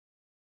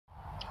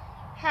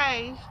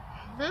Hey,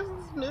 this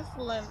is Miss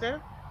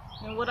Linda,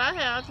 and what I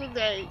have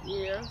today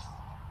is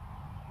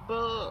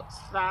bug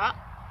stop,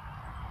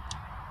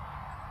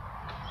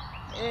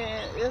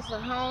 and it's a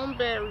home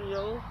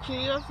burial,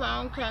 kills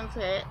on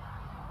contact,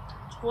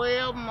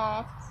 12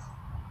 months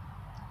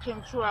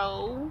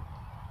control,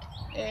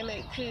 and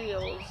it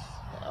kills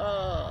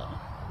uh,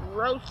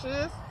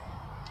 roaches,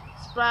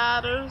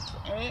 spiders,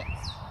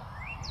 ants,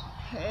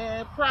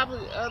 and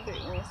probably other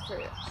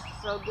insects.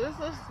 So this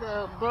is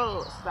the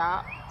bug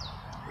stop,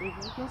 if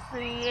you can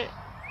see it.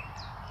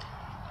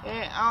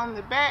 And on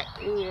the back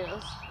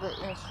is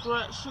the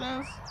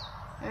instructions.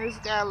 And it's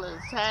got a little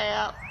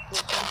tab that you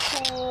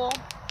can pull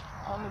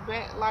on the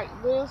back like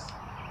this.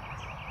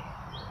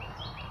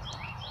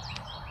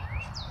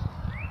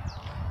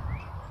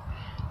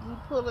 You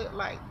pull it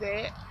like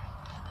that.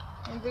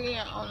 And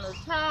then on the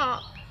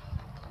top,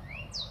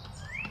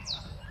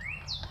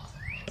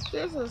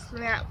 this is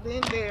snapped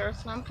in there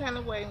some kind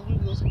of way, and you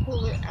just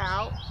pull it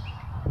out.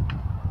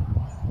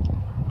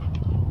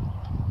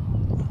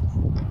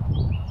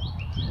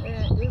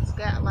 And it's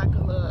got like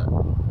a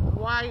little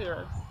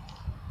wire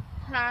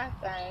tie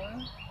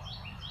thing.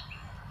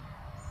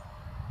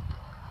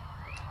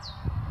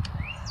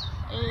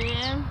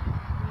 And you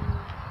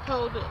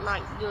hold it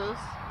like this.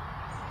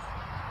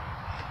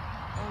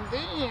 And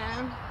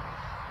then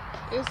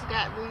it's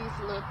got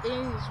these little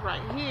things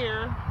right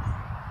here.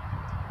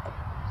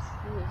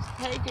 You just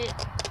take it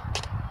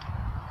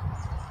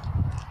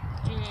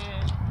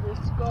and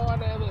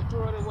discard of it,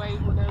 throw it away,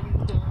 whatever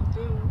you're gonna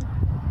do.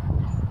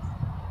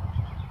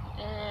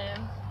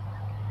 And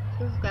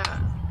it's got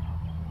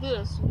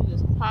this, you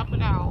just pop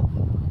it out.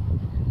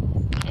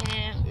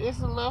 And it's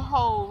a little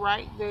hole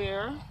right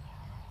there.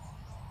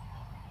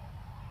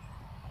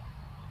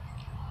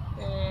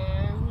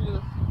 And you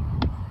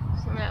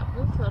just snap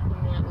this up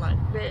in there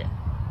like that.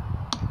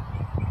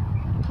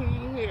 Can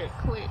you hear it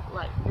click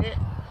like that?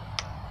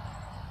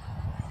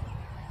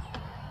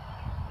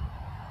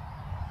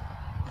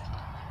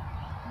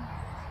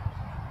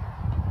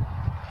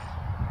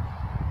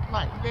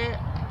 Like that.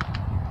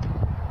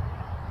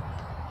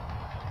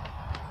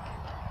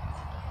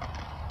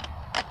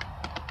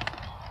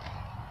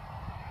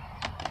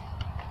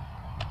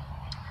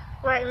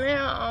 Right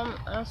now I'm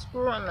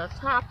unscrewing the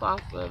top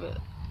off of it.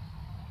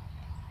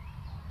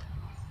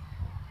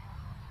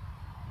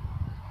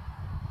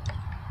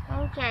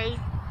 Okay,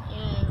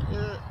 and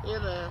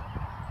it'll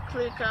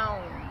click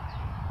on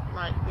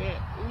like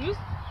that.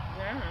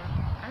 Damn,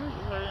 I need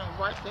to hurry and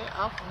wipe that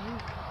off of you.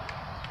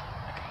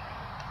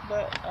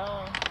 But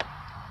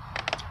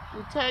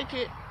you take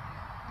it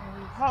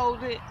and you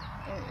hold it,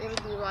 and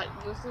it'll be like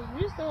this.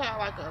 It used to have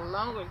like a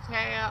longer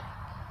tab.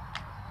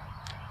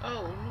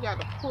 Oh, you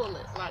gotta pull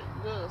it like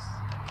this.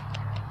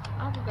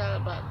 I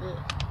forgot about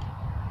that.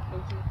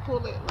 But you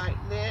pull it like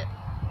that.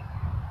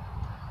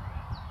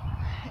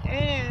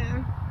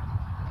 And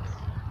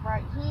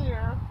right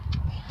here,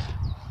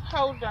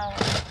 hold on.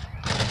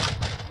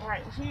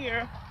 Right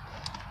here,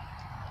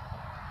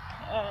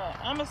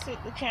 I'm gonna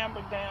sit the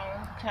camera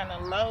down kind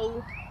of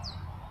low.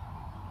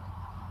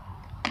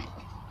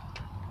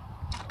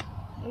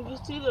 You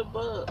can see the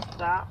bug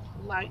stop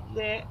like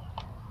that.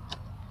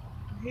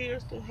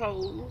 Here's the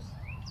hose.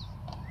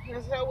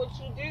 And so what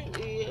you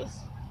do is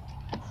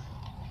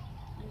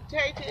you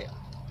take it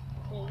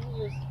and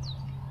you just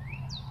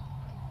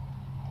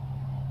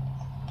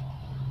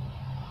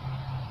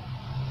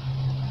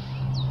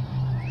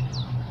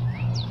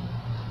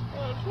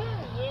I'm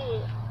trying to do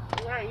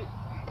it right.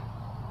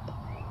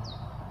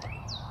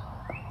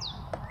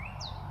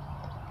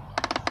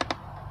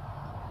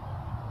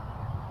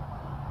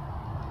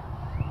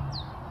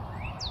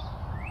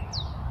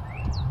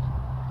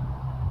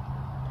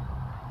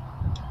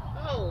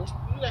 Oh,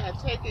 you gotta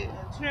take it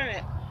and turn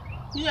it.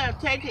 You gotta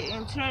take it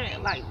and turn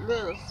it like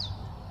this.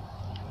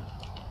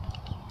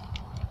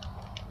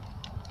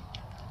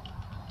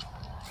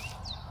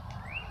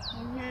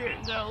 And here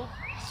it goes.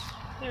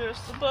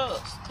 Here's the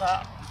bug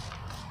stop.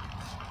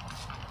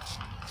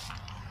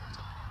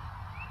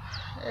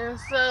 And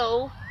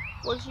so,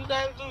 what you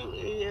gotta do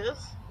is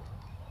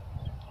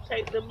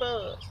take the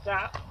bug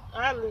stop.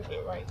 I'll leave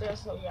it right there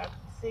so y'all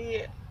can see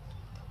it.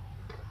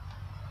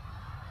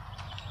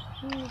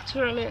 You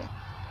turn it.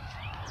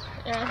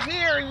 And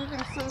here you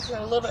can see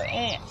some little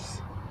ants.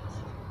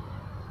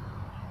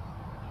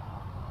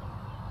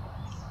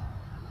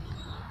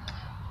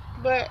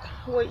 But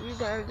what you're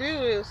gonna do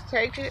is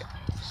take it,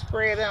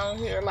 spray it on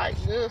here like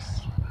this.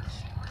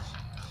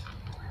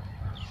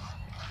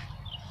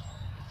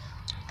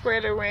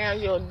 Spread it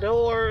around your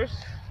doors.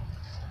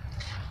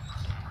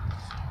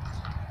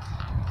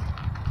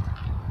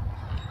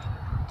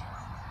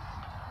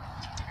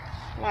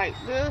 Like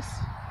this.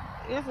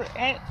 It's an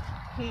ant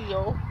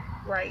hill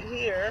right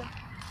here.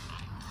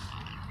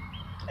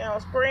 And I'm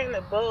spraying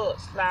the bug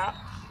stop.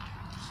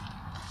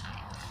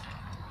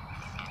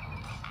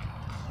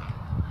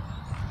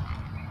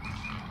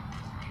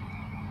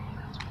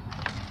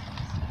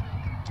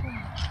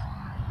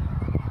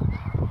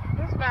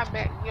 This is my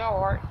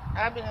backyard.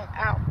 I've been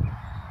out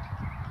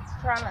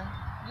trying to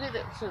get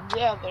it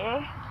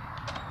together.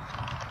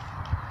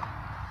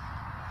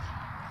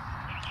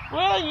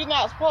 Really, you're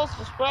not supposed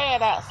to spray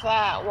it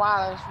outside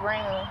while it's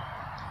raining,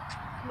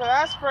 but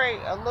I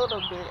sprayed a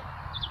little bit.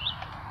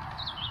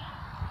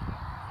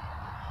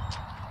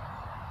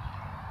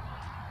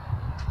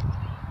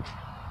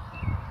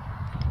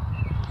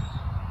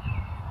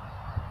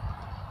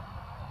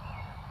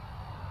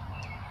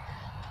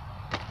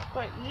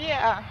 But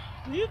yeah,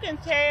 you can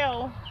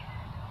tell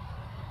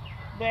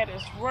that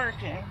it's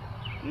working.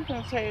 You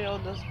can tell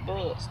this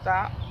bug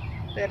stop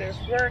that it's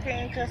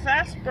working because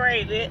I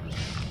sprayed it,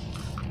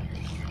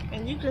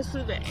 and you can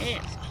see the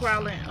ants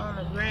crawling on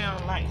the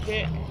ground like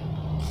that.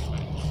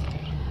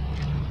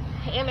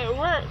 And it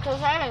worked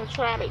because I didn't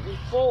try it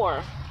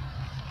before.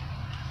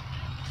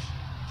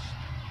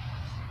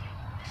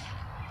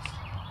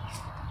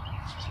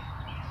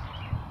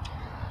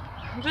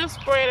 Just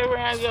spray it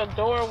around your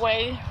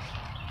doorway,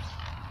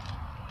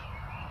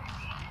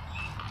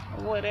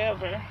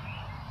 whatever.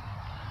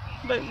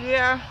 But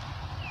yeah,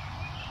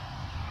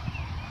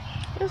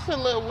 it's a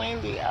little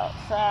windy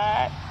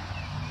outside,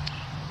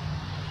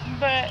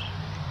 but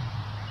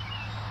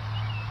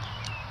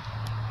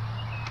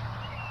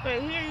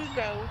here you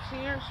go.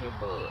 Here's your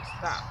bug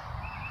stop.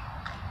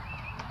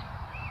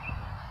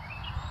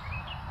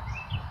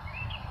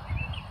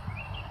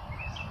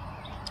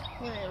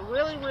 And it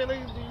really, really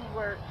do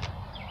work.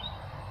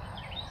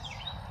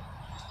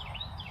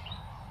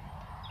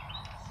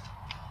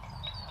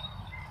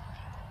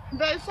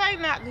 They say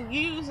not to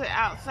use it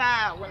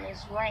outside when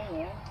it's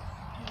raining,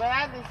 but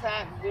I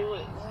decided to do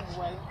it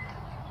anyway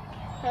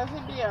because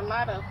it'd be a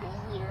lot up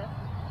in here.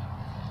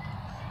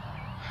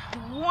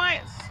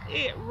 Once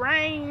it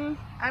rains,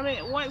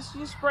 once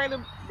you spray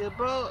the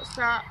bug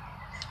stop,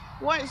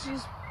 once you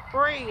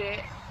spray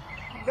it,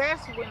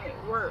 that's when it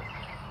works.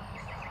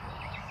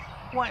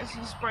 Once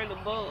you spray the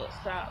bug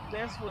stop,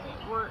 that's when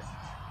it works.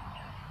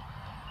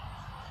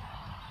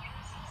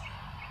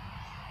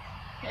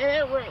 And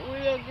it worked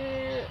real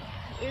good.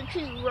 It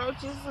keeps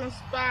roaches and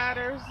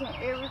spiders and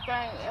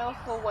everything else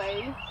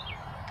away.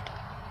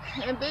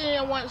 And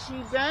then once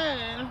you're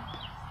done,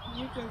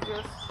 you can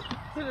just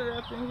put it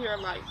up in here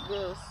like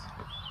this.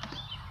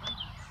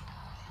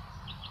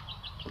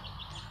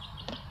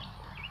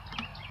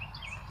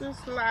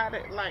 Just slide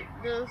it like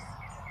this.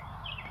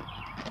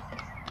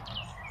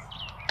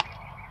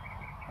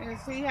 And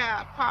see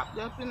how it popped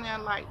up in there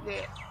like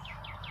that.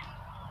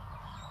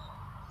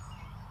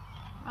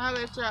 I'll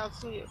let y'all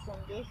see it from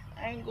this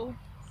angle.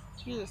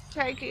 You just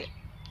take it,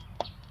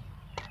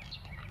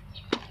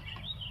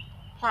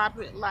 pop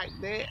it like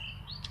that.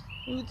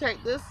 You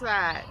take this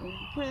side and you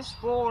push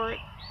forward,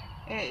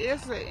 and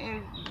it's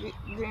an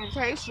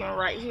indentation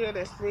right here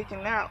that's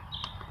sticking out.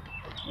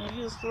 And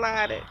you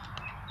slide it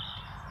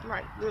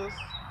like this.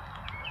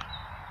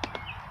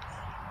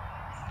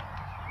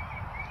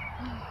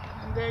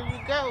 And there you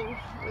go.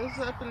 It's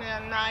up in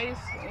there nice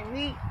and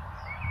neat.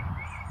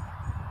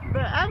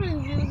 But I've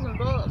been using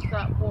bug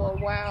stop for a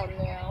while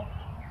now,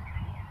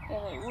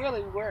 and it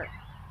really worked.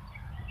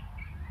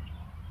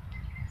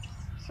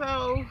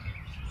 So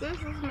this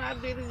is my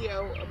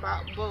video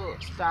about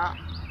bug stop.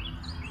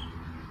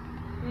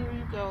 Here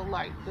you go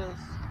like this.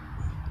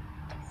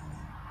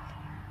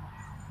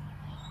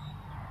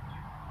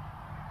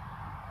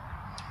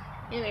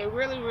 And it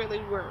really, really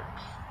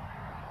works.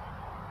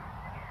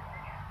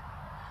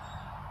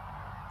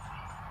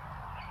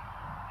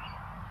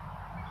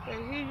 So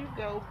here you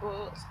go,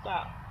 bug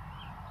stop.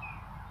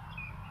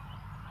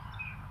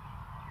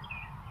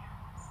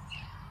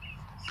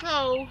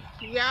 So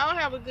y'all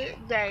have a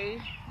good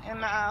day,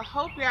 and I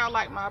hope y'all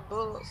like my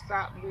bug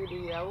stop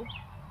video.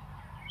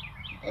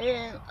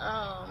 And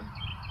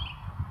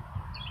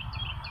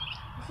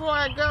before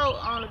I go,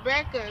 on the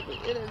back of it,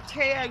 it'll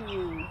tell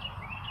you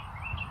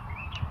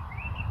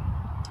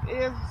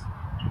it's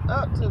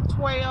up to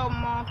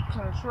 12-month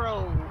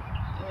control,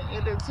 and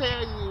it'll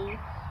tell you.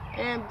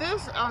 And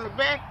this on the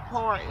back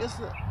part, it's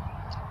the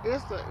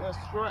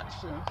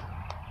instruction,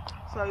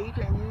 so you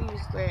can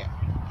use that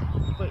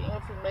for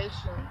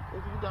information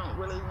if you don't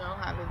really know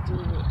how to do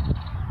it.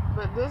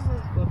 But this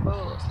is the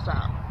bug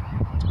stop.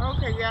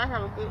 Okay, y'all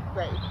have a good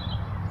day.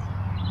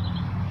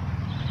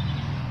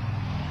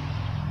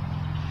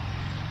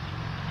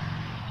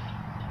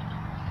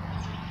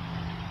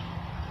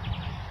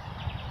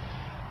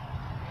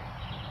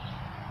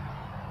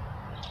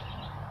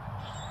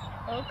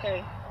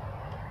 Okay,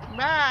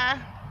 bye.